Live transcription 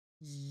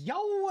Yo,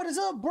 what is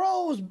up,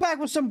 bros? Back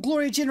with some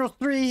Glory General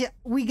 3.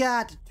 We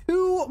got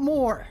 2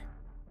 more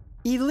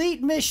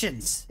elite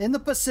missions in the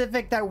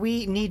Pacific that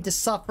we need to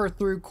suffer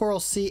through Coral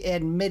Sea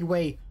and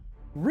Midway.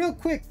 Real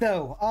quick,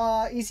 though,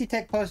 Easy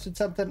Tech posted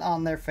something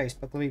on their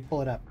Facebook. Let me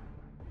pull it up.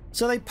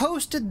 So they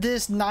posted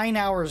this 9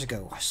 hours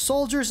ago.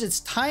 Soldiers,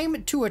 it's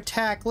time to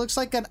attack. Looks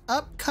like an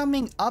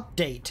upcoming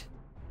update.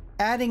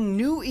 Adding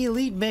new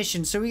elite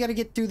missions. So we got to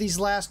get through these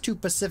last 2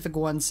 Pacific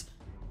ones.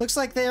 Looks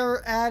like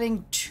they're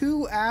adding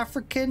 2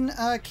 African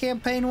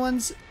campaign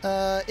ones.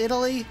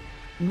 Italy,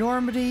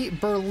 Normandy,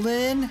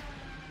 Berlin.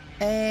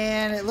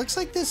 And it looks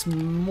like this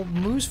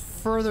moves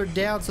further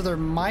down. So there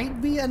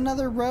might be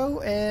another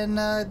row. And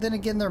then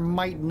again, there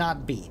might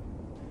not be.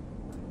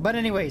 But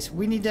anyways,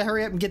 we need to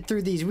hurry up and get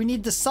through these. We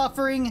need the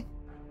suffering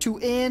to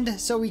end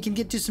so we can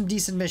get to some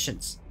decent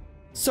missions.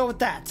 So with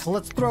that,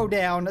 let's throw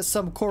down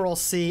some Coral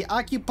Sea.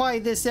 Occupy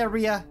this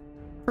area.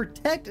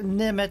 Protect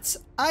Nimitz.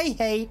 I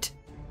hate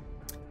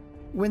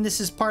when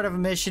this is part of a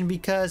mission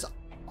because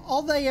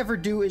all they ever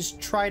do is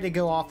try to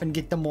go off and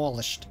get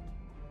demolished.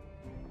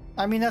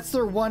 I mean, that's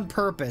their one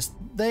purpose.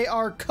 They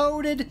are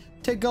coded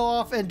to go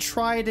off and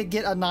try to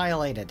get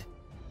annihilated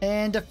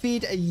and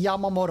defeat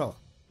Yamamoto.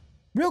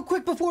 Real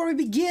quick before we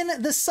begin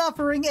the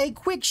suffering, a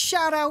quick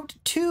shout out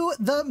to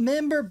the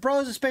member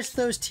bros,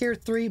 especially those tier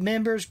 3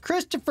 members,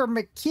 Christopher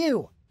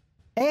McHugh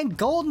and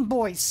Golden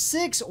Boy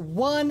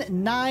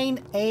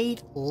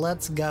 6198.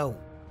 Let's go.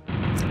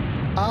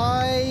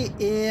 I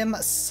am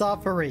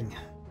suffering.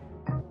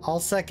 All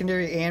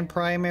secondary and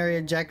primary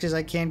objectives,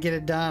 I can't get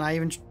it done. I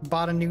even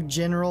bought a new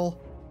general.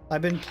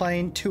 I've been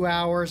playing 2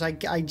 hours. I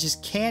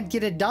just can't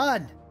get it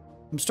done.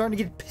 I'm starting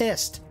to get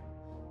pissed.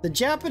 The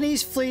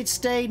Japanese fleet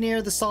stay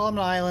near the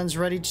Solomon Islands,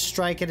 ready to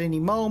strike at any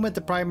moment.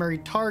 The primary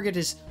target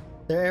is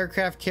their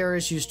aircraft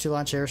carriers used to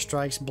launch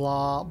airstrikes.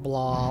 Blah,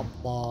 blah,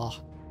 blah.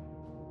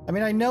 I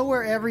mean, I know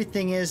where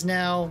everything is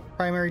now.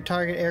 Primary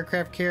target,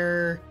 aircraft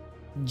carrier,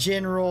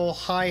 general,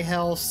 high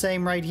health.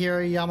 Same right here,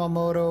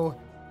 Yamamoto.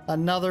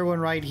 Another one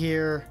right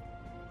here.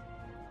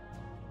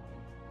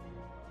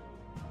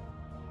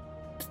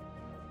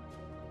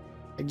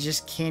 I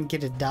just can't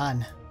get it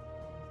done.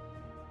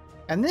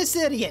 And this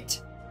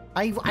idiot!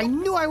 I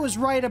knew I was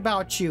right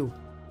about you.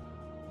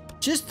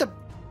 Just the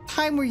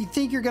time where you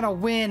think you're gonna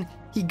win,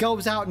 he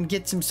goes out and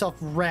gets himself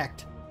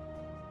wrecked.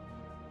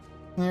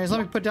 Anyways, let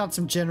me put down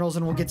some generals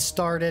and we'll get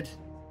started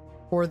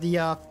for the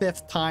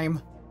 5th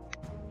time.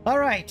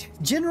 Alright,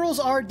 generals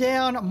are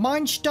down.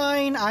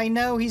 Manstein, I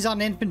know he's on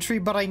infantry,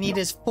 but I need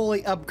his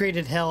fully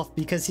upgraded health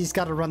because he's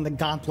got to run the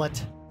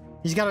gauntlet.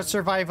 He's got to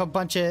survive a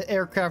bunch of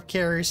aircraft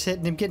carriers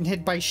hitting him, getting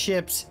hit by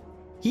ships.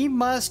 He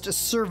must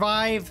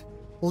survive.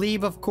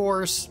 Lieb, of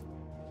course.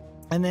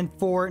 And then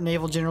 4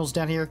 naval generals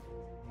down here.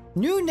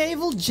 New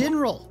naval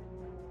general,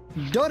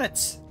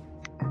 Donitz.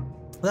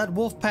 That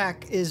wolf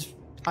pack is,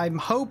 I'm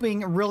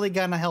hoping, really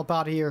gonna help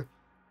out here.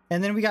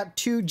 And then we got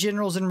 2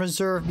 generals in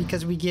reserve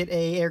because we get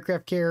a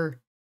aircraft carrier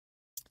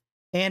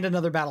and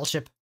another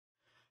battleship.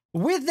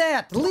 With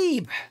that,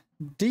 Lieb,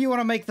 do you want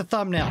to make the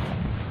thumbnail?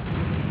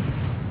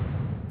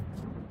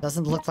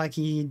 Doesn't look like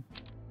he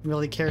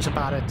really cares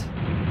about it.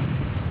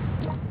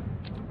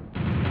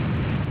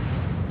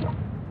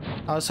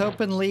 I was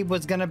hoping Lieb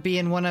was going to be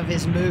in one of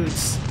his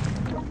moods.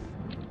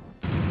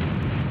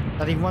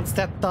 That he wants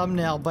that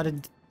thumbnail, but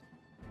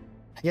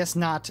I guess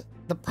not.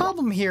 The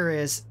problem here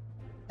is...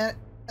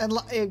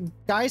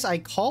 guys, I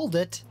called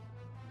it.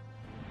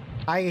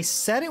 I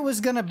said it was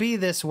going to be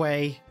this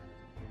way.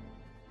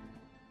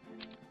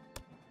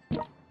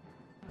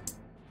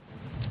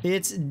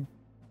 It's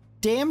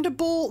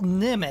damnable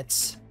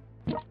Nimitz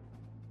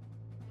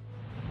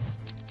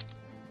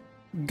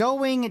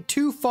going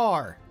too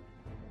far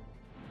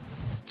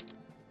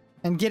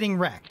and getting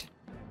wrecked.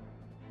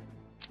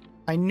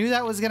 I knew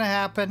that was going to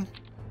happen.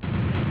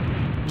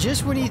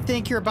 Just when you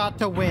think you're about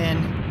to win,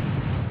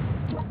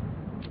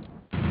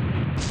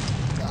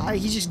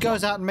 he just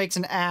goes out and makes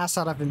an ass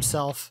out of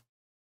himself.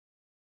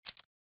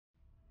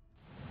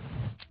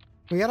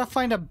 We gotta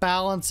find a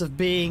balance of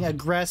being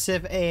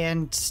aggressive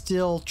and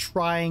still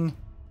trying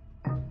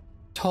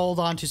to hold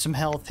on to some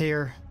health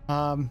here.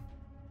 But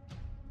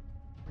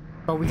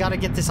we gotta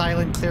get this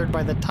island cleared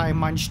by the time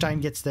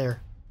Manstein gets there.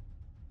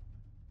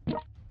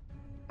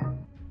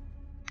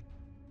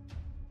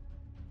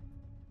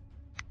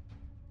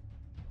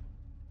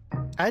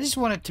 I just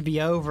want it to be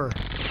over.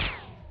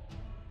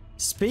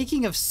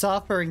 Speaking of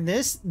suffering,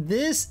 this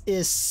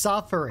is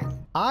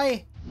suffering.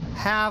 I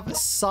have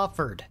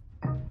suffered.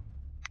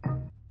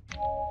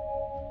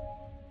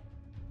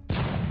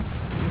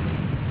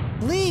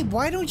 Lieb,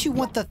 why don't you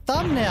want the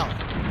thumbnail?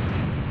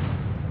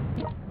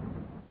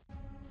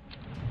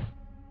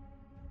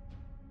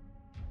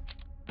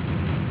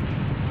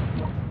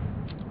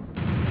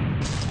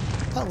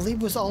 I thought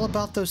Lieb was all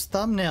about those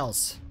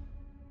thumbnails.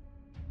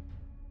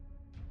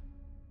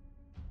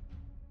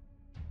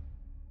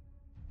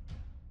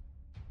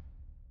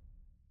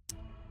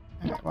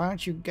 Alright, why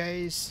don't you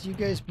guys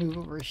move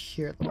over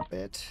here a little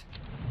bit.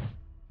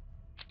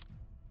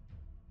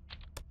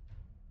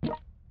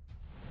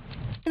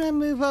 gonna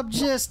move up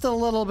just a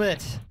little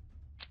bit.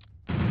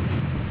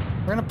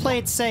 We're gonna play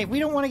it safe. We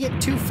don't want to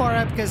get too far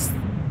up because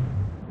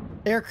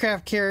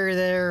aircraft carrier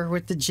there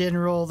with the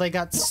general, they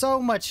got so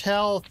much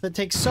health. It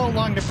takes so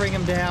long to bring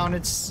them down.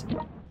 It's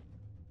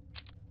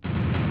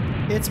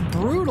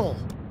brutal.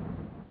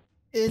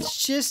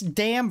 It's just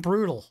damn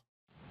brutal.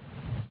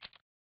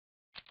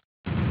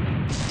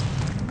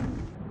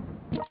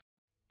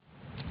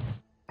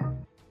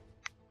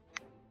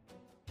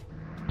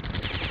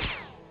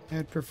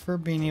 I'd prefer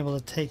being able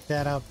to take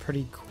that out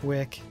pretty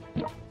quick.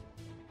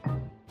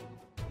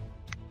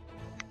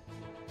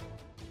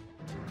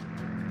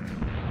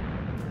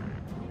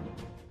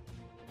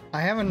 I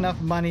have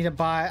enough money to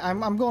buy.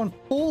 I'm going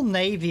full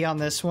Navy on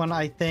this one,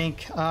 I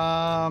think.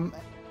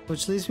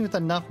 Which leaves me with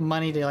enough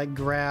money to like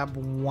grab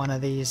one of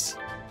these.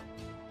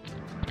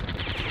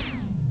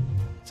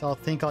 So I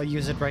think I'll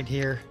use it right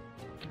here.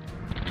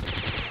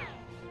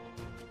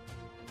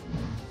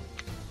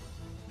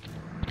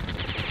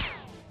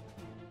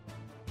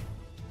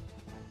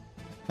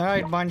 All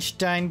right,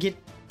 Munstein,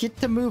 get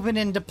to moving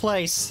into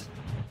place.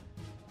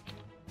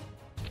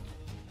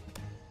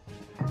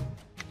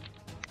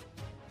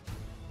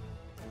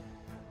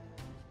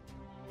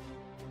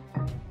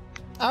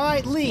 All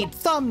right, lead,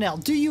 thumbnail,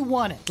 do you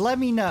want it? Let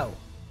me know.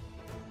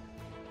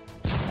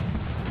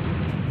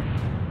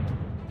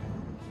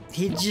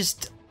 He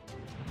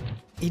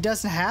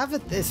doesn't have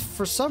it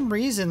for some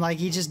reason, like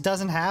he just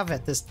doesn't have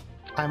it this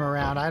time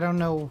around. I don't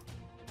know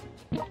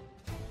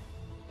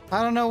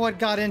what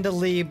got into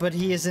Lee, but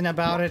he isn't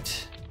about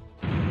it.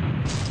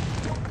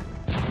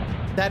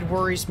 That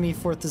worries me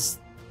for this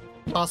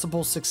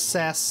possible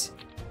success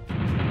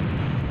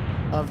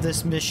of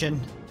this mission.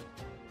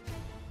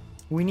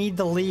 We need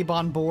the Leeb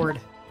on board.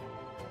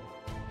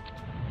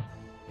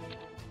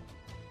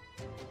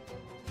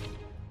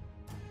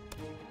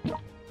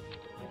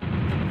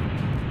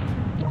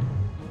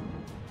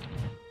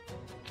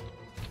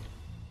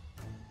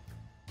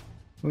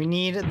 We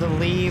need the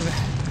Leeb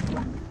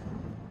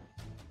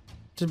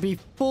to be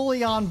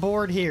fully on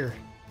board here.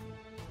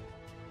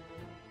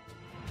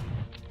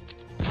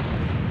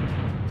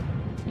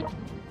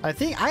 I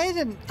think I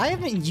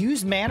haven't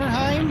used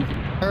Mannerheim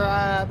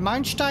or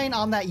Meinstein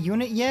on that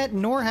unit yet,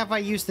 nor have I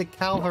used the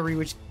cavalry,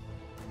 which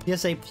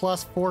gives a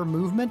 +4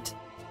 movement.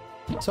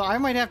 So I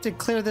might have to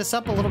clear this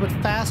up a little bit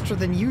faster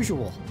than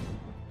usual.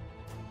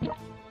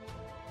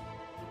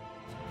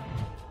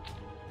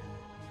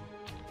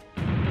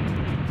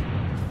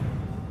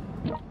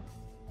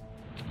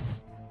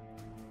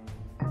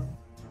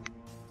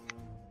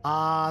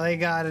 Ah, they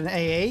got an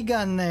AA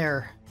gun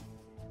there.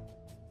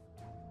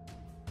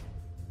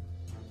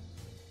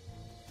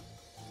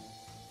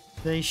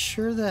 They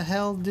sure the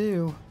hell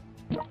do.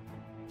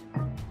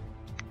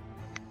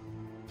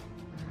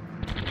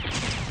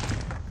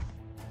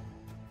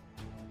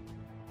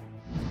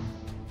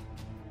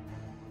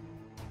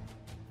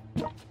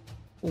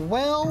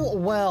 Well,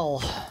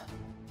 well.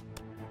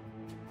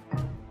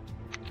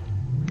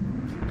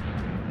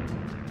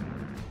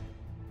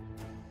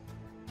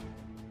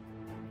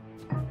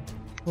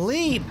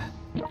 Leeb!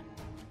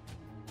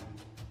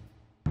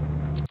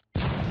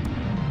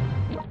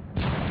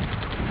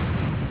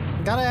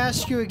 Gotta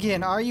ask you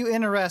again, are you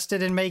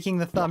interested in making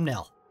the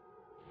thumbnail?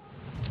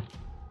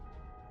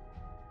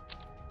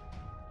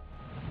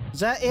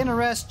 Does that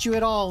interest you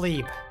at all,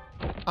 Leeb?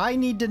 I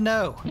need to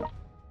know.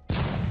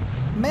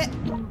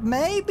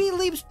 Maybe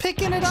Leeb's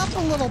picking it up a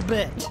little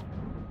bit.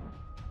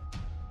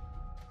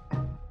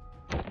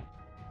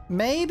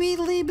 Maybe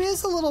Leeb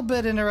is a little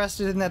bit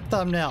interested in that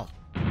thumbnail.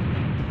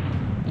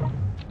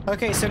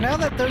 Okay, so now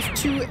that those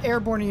 2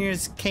 airborne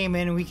units came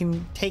in, we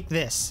can take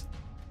this.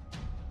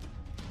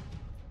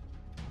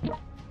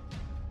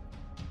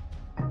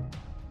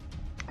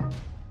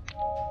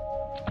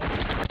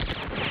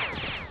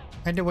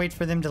 I had to wait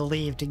for them to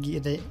leave to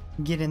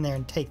get in there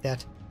and take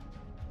that.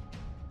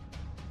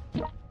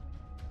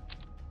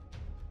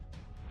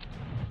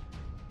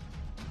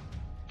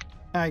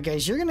 Alright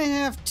guys, you're gonna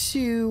have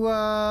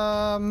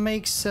to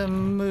make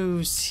some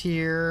moves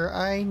here.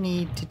 I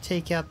need to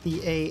take out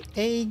the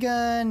AA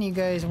gun. You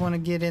guys want to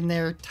get in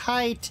there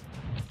tight.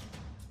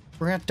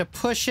 We're gonna have to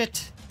push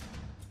it.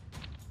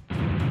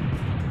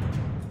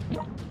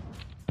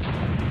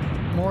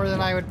 More than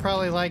I would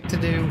probably like to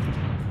do.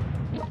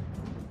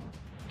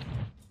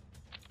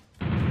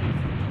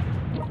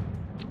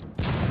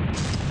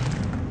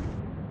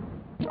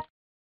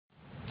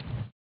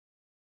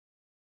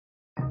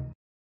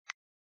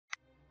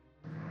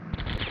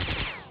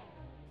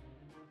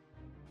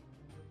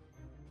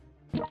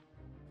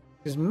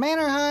 Because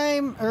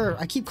Mannerheim, or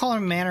I keep calling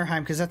him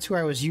Mannerheim because that's who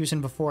I was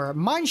using before.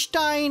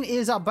 Meinstein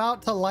is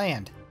about to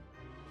land.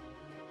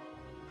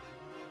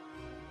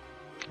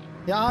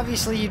 Yeah,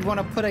 obviously you'd want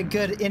to put a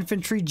good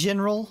infantry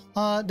general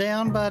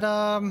down, but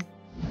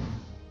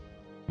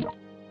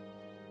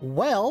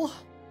well,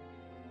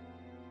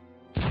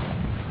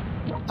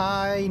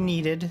 I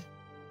needed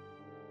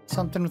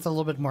something with a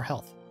little bit more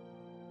health.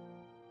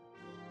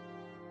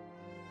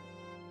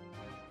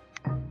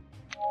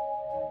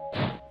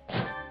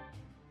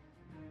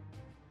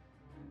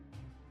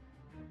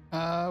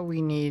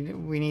 We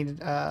need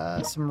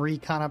some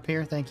recon up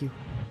here. Thank you.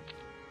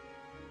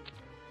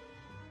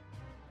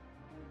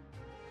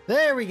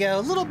 There we go.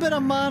 A little bit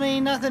of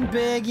money, nothing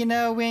big, you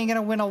know. We ain't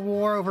gonna win a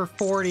war over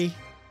 40.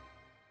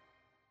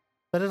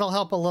 But it'll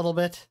help a little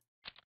bit.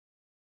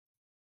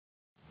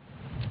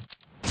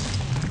 Am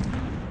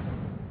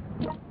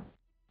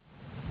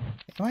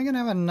I gonna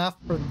have enough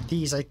for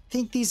these? I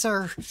think these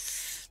are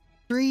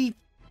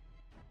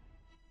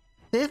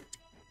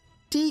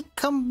 350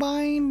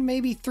 combined,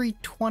 maybe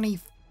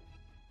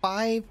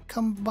 325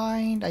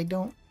 combined. I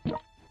don't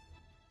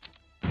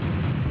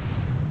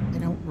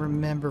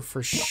remember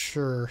for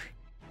sure.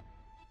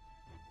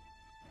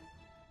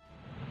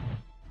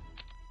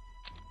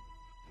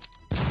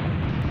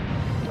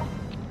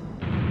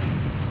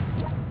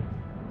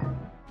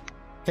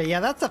 Okay, yeah,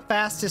 that's the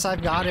fastest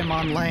I've got him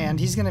on land.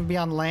 He's gonna be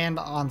on land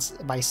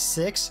by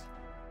 6.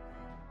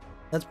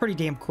 That's pretty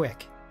damn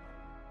quick.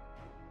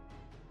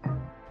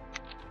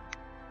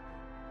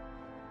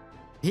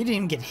 He didn't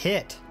even get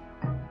hit.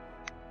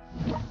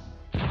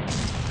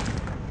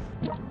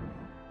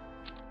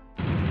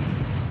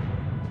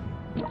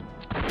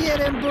 Get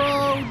him,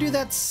 bro! Do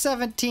that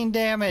 17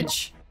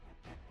 damage.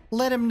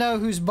 Let him know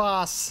who's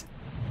boss.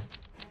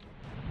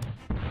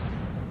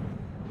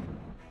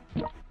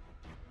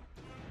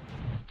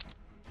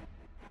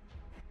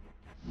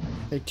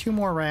 Okay, 2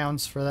 more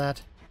rounds for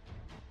that.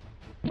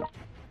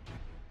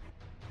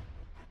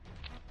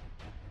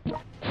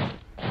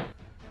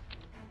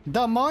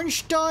 The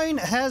Monstein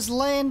has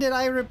landed.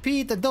 I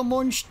repeat, the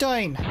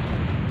Monstein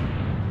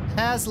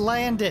has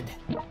landed.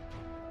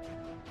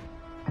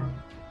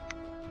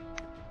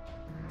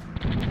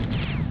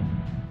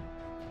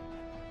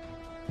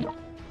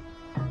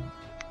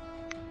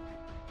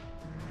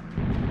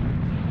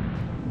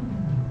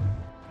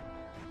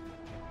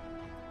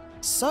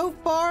 So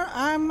far,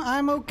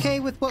 I'm okay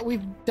with what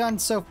we've done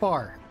so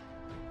far.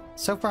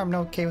 So far, I'm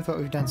okay with what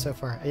we've done so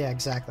far. Yeah,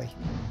 exactly.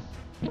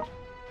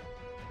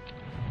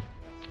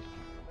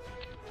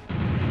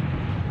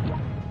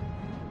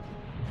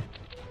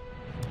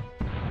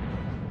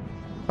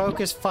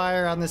 Focus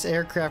fire on this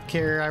aircraft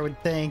carrier, I would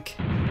think.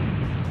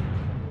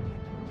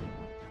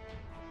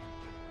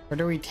 Or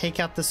do we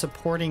take out the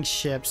supporting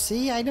ship?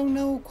 See, I don't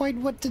know quite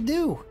what to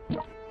do.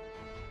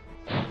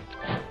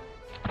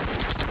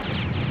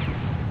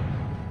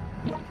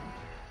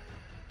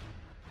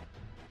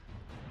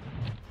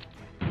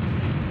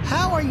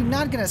 How are you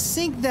not gonna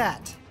sink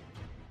that?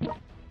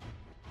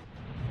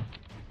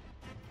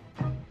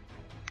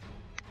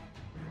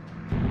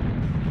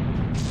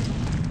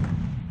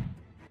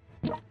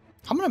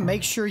 I'm gonna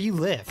make sure you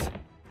live.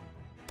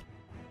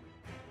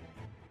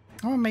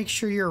 I'm gonna make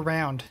sure you're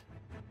around.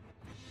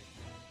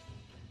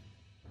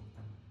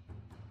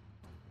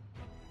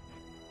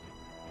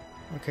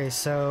 Okay,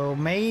 so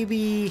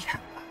maybe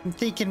I'm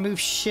thinking move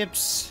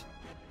ships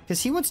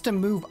because he wants to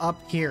move up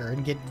here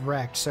and get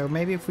wrecked. So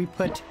maybe if we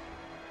put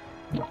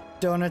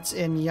Donuts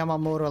and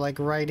Yamamoto like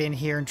right in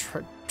here and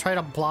try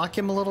to block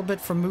him a little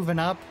bit from moving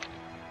up.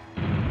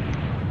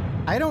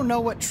 I don't know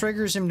what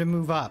triggers him to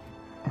move up.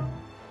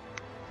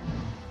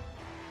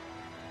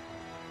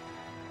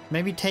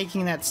 Maybe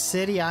taking that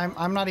city?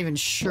 I'm not even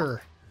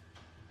sure.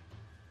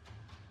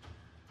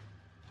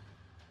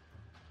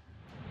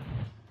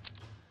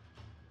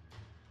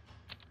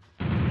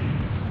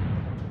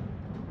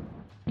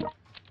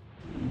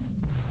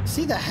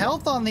 See, the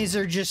health on these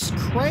are just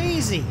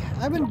crazy.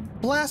 I've been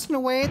blasting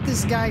away at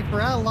this guy for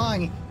how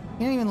long? He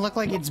doesn't even look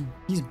like he's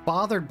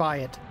bothered by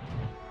it.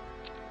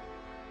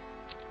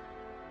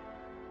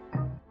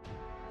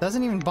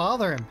 Doesn't even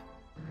bother him.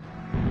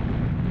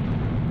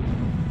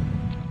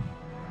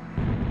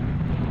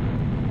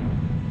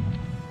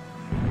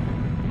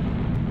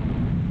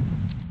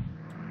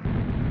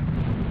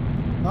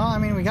 Well, I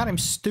mean, we got him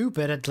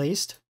stupid at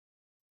least.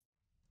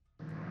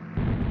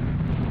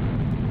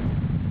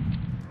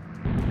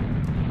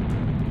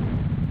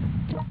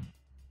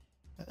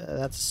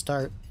 That's a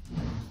start.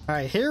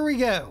 Alright, here we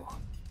go.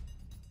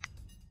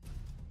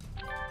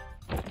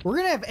 We're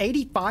gonna have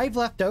 85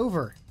 left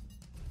over.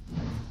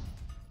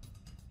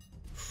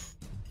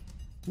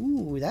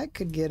 Ooh, that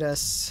could get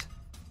us...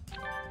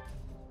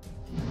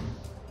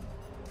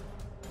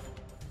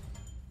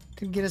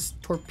 Could get us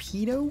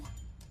torpedo?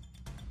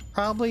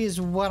 Probably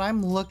is what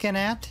I'm looking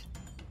at.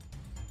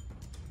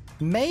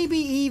 Maybe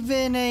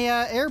even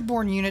a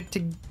airborne unit to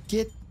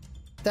get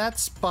that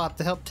spot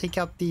to help take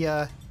out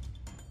the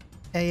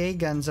AA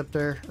guns up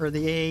there, or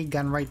the AA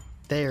gun right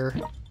there.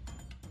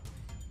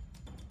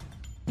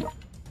 I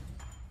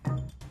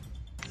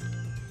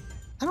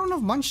don't know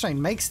if Munstein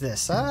makes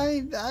this.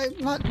 I'm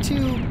not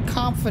too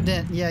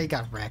confident. Yeah, he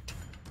got wrecked.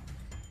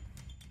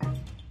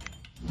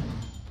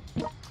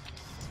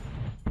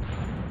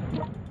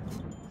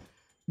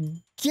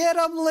 Get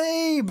him,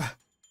 Lieb!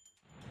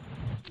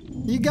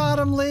 You got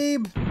him,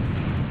 Lieb!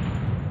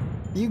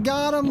 You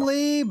got him,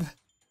 Lieb!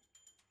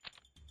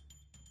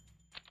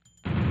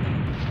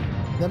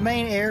 The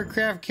main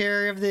aircraft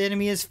carrier of the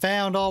enemy is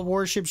found. All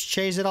warships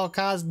chase at all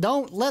costs.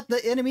 Don't let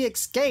the enemy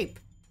escape!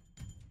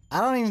 I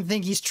don't even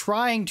think he's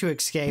trying to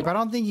escape. I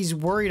don't think he's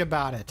worried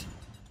about it.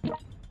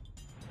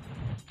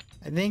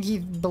 I think he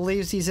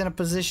believes he's in a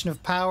position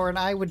of power, and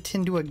I would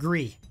tend to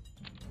agree.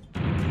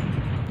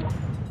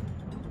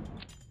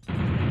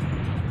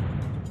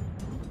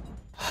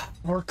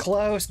 We're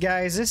close,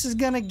 guys. This is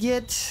gonna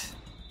get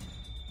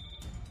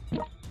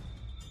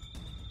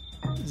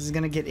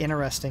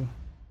interesting.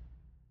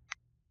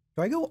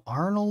 Do I go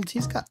Arnold?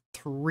 He's got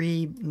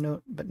 3.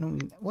 No, but no.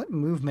 What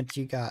movement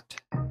you got?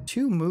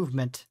 2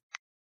 movement.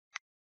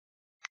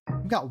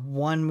 I've got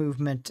 1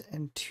 movement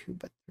and 2,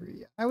 but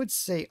 3. I would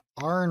say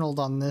Arnold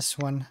on this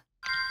one.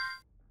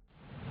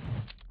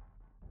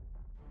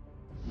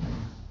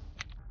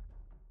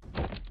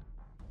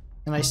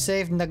 And I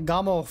saved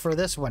Nagamo for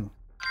this one.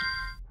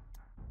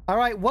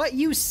 Alright, what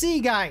you see,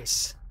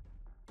 guys.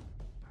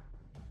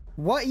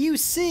 What you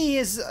see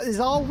is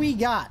all we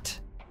got.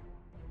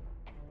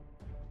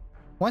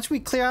 Once we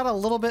clear out a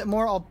little bit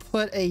more, I'll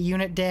put a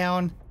unit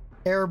down,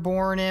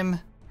 airborne him,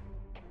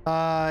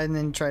 and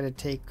then try to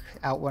take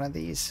out one of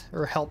these,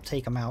 or help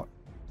take them out.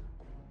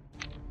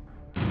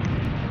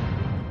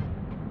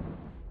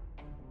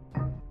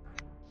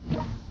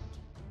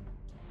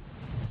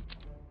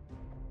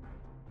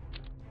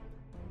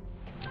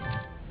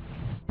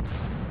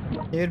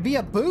 It would be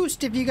a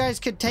boost if you guys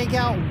could take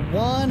out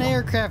 1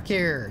 aircraft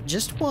carrier.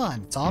 Just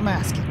 1. That's all I'm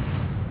asking.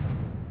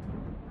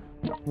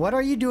 What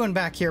are you doing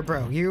back here,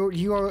 bro?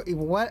 You are...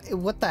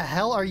 What the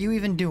hell are you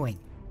even doing?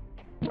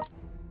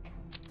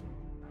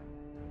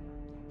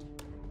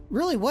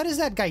 Really, what is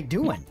that guy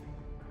doing?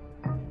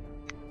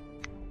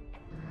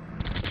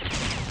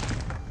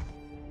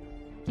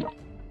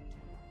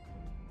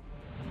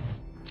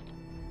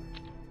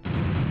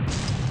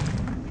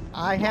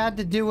 I had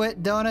to do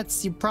it,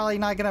 Donuts. You're probably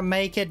not gonna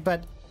make it,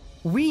 but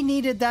we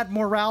needed that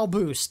morale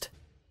boost.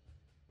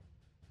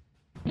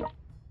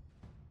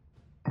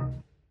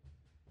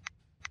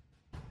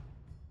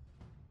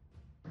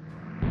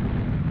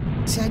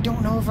 See, I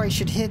don't know if I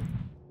should hit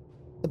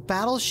the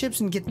battleships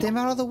and get them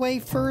out of the way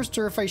first,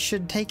 or if I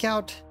should take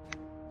out...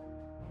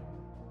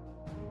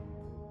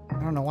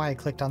 I don't know why I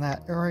clicked on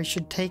that. Or I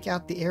should take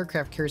out the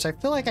aircraft carriers. I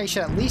feel like I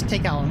should at least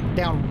take out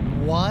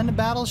down 1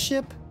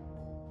 battleship.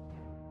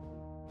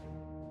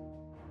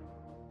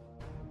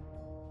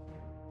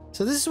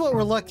 So this is what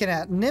we're looking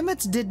at.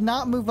 Nimitz did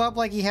not move up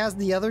like he has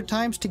the other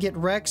times to get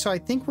wrecked, so I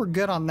think we're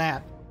good on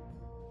that.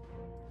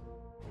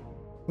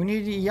 We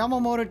need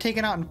Yamamoto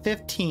taken out in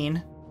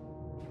 15.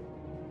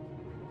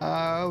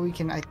 We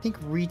can, I think,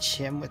 reach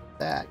him with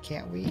that,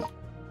 can't we?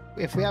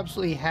 If we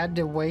absolutely had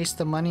to waste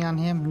the money on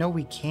him? No,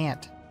 we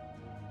can't.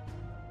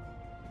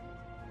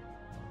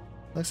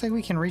 Looks like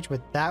we can reach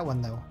with that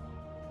one, though.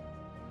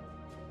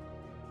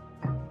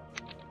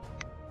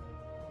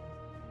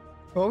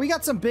 Well, we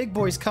got some big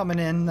boys coming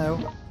in,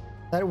 though,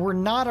 that were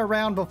not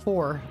around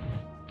before.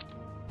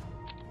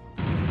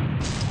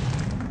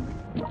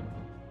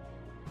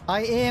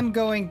 I am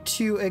going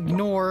to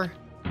ignore,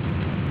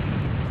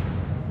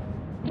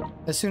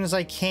 as soon as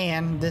I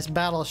can, this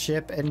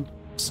battleship and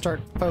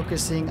start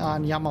focusing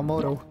on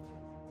Yamamoto.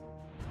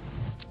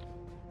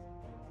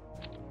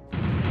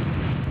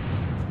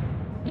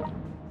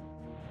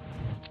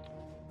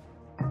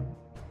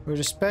 It would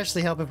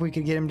especially help if we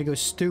could get him to go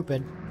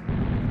stupid.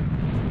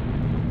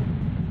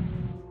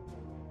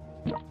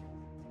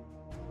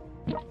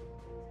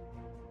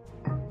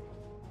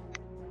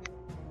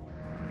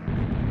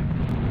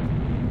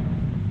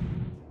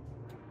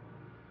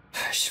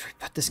 Should we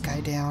put this guy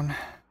down?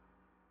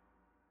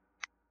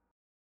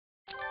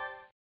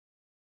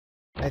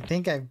 I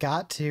think I've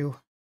got to.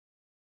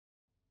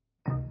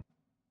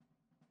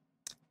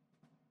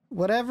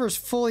 Whatever's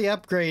fully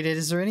upgraded.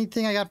 Is there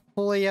anything I got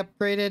fully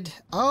upgraded?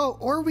 Oh,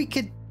 or we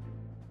could...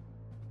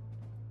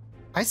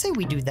 I say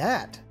we do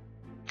that.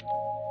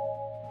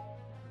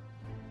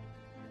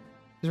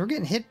 Because we're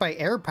getting hit by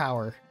air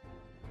power.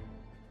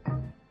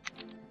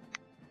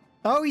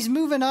 Oh, he's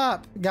moving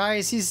up.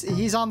 Guys,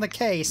 he's on the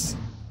case.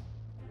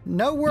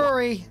 No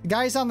worry.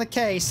 Guy's on the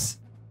case.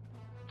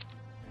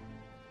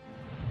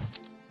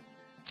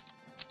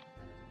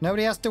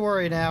 Nobody has to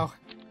worry now.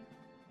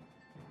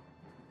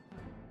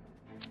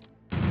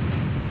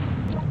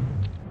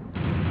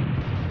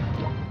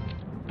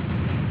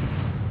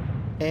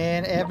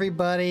 And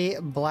everybody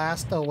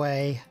blast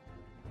away.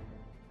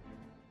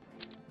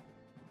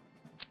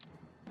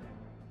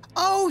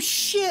 Oh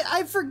shit!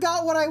 I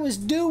forgot what I was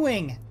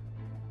doing!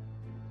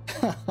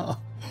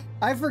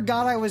 I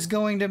forgot I was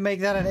going to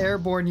make that an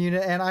airborne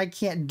unit, and I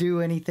can't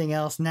do anything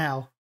else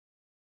now.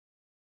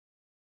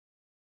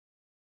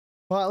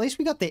 Well, at least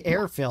we got the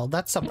airfield.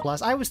 That's a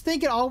plus. I was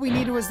thinking all we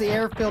needed was the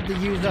airfield to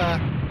use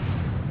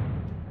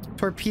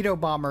torpedo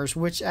bombers,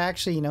 which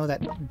actually, you know,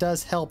 that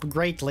does help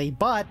greatly,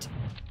 but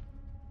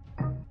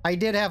I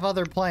did have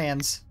other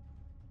plans.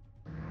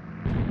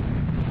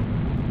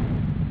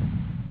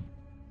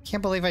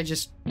 Can't believe I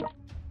just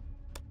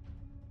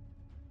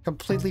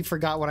completely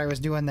forgot what I was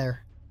doing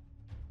there.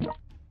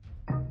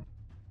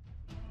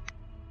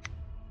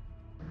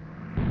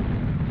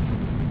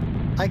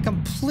 I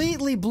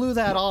completely blew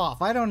that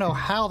off. I don't know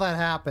how that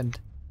happened.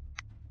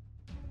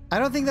 I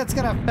don't think that's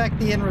gonna affect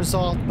the end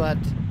result, but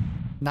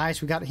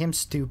nice, we got him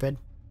stupid.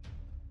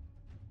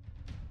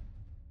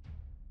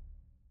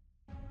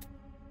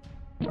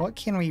 What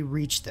can we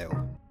reach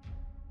though?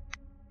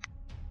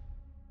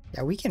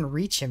 Yeah, we can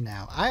reach him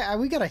now.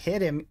 We gotta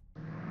hit him.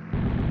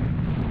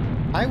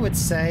 I would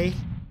say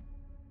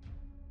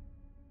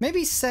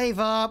maybe save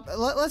up.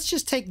 Let's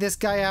just take this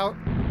guy out.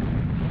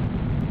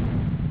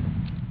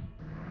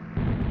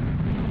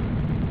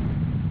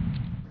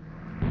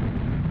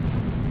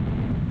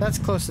 That's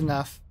close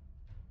enough.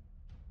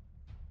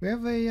 We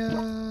have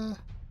a,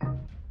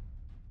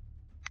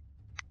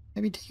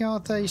 maybe taking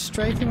out the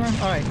strafing run?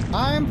 Alright,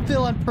 I'm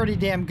feeling pretty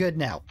damn good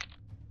now.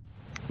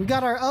 We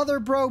got our other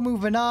bro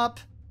moving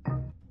up.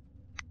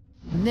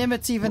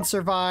 Nimitz even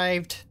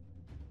survived.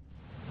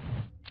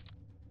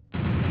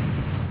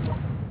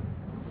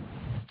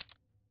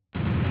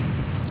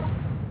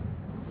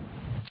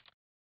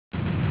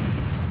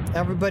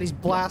 Everybody's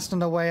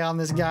blasting away on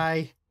this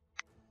guy.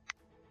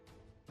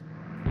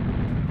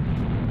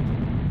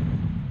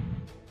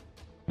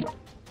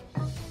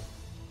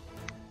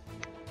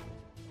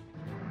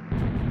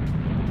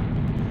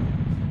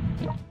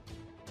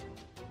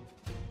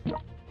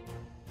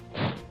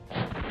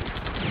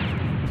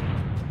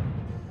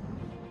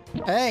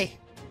 Hey,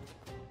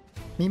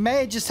 he may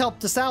have just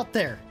helped us out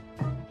there.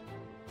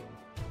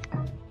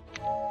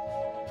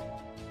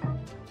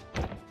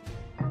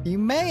 You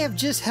may have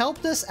just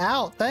helped us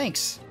out.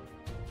 Thanks.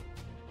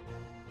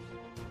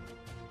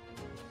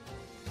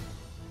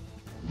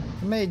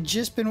 It may have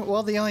just been,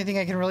 well, the only thing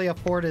I can really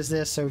afford is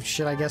this, so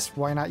should I guess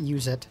why not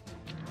use it?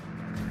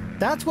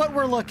 That's what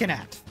we're looking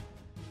at.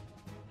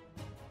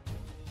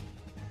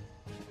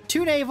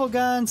 2 naval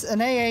guns,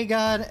 an AA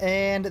gun,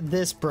 and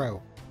this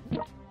bro.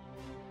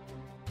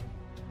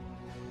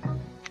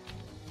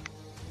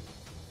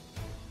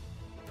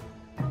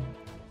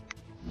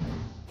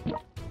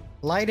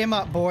 Light him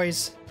up,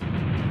 boys.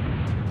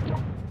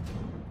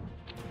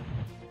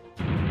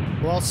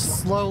 While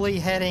slowly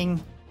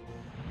heading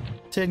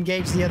to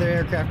engage the other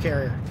aircraft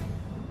carrier.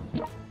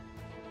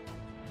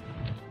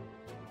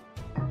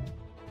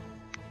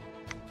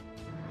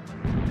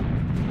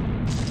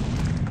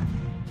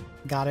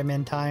 Got him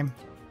in time.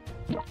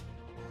 I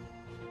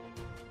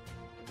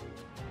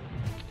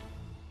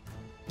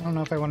don't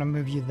know if I want to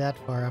move you that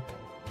far up.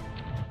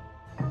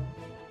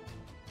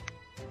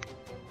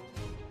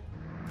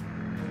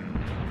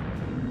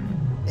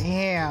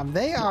 Damn,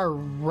 they are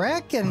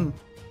wrecking.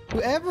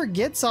 Whoever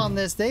gets on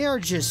this, they are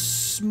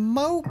just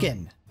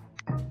smoking.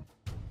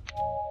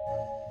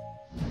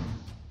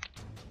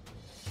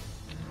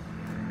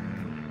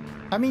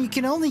 I mean, you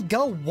can only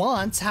go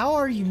once. How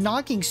are you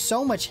knocking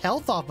so much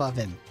health off of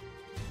him?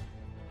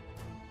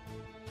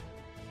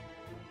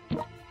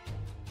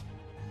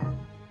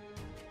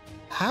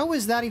 How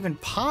is that even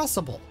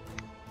possible?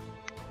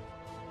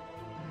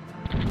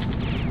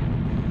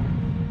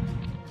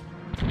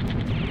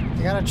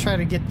 I gotta try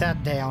to get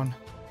that down.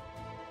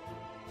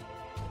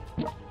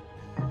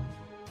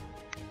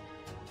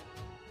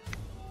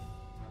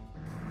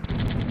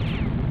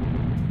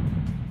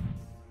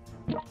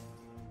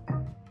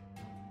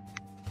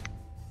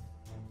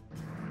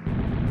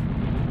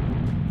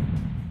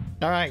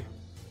 All right.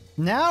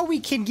 Now we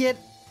can get,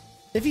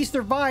 if he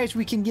survives,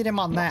 we can get him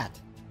on that.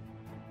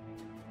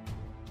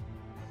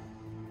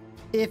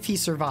 If he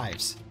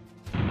survives.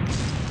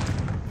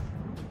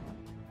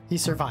 He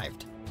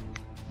survived.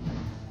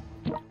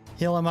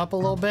 Heal him up a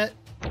little bit.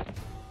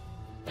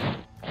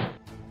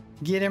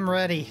 Get him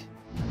ready.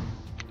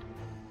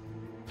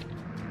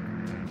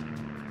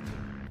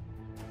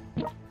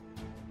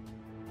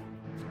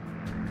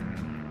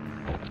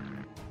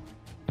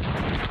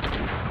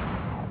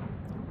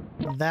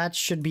 That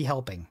should be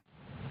helping.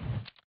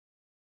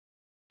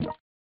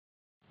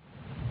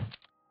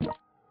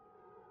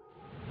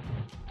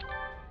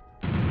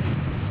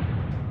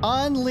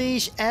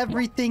 Unleash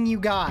everything you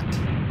got.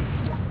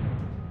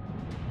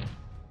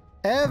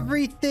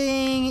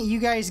 Everything you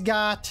guys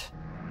got.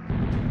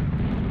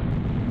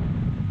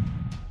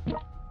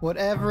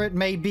 Whatever it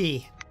may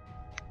be.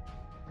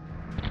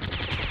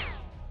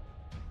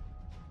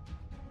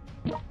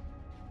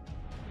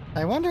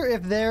 I wonder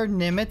if their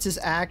Nimitz is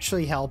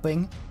actually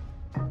helping.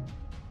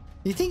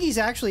 You think he's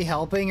actually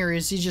helping, or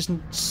is he just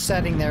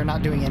sitting there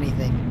not doing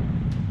anything?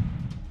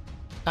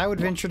 I would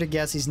venture to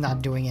guess he's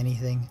not doing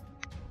anything.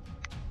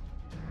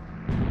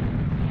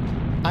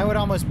 I would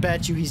almost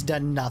bet you he's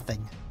done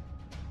nothing.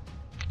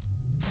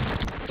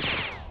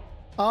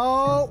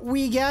 Oh,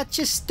 we got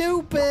you,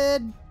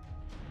 stupid!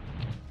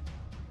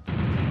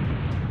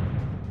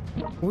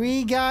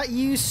 We got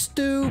you,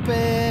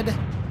 stupid!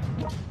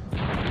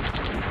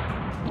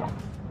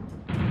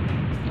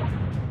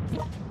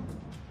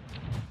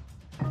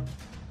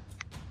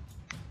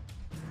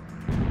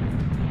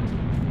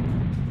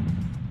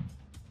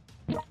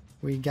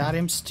 We got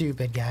him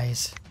stupid,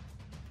 guys.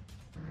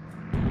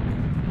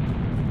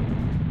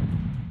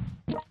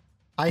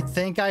 I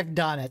think I've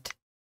done it.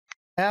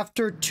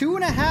 After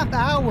 2.5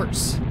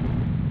 hours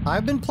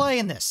I've been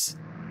playing this.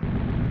 I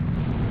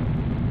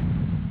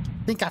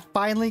think I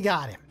finally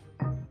got him.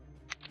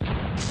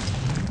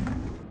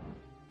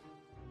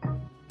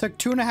 Took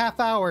 2.5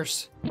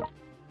 hours.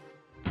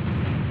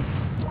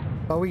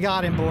 But we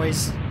got him,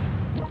 boys.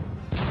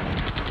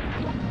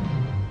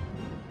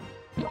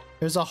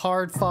 It was a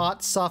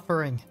hard-fought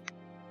suffering.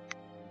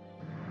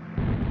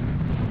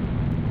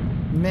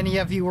 Many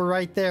of you were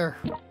right there.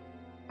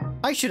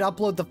 I should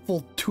upload the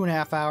full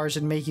 2.5 hours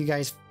and make you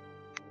guys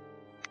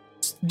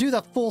do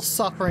the full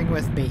suffering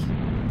with me.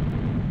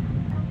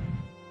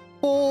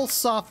 Full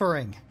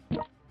suffering.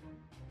 So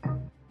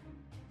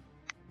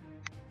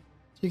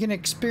you can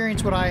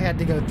experience what I had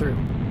to go through.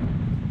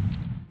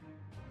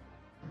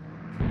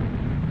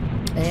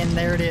 And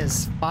there it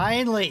is.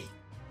 Finally.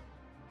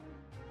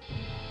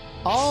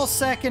 All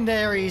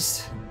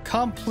secondaries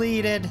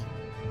completed.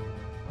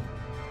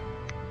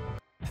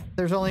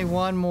 There's only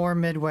one more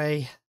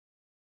midway.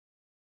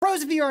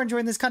 Bros, if you are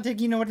enjoying this content,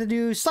 you know what to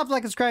do. Slap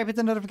like, subscribe, hit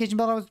the notification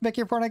bell. I'll be back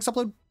here for our next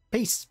upload.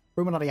 Peace.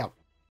 Bruchminati out.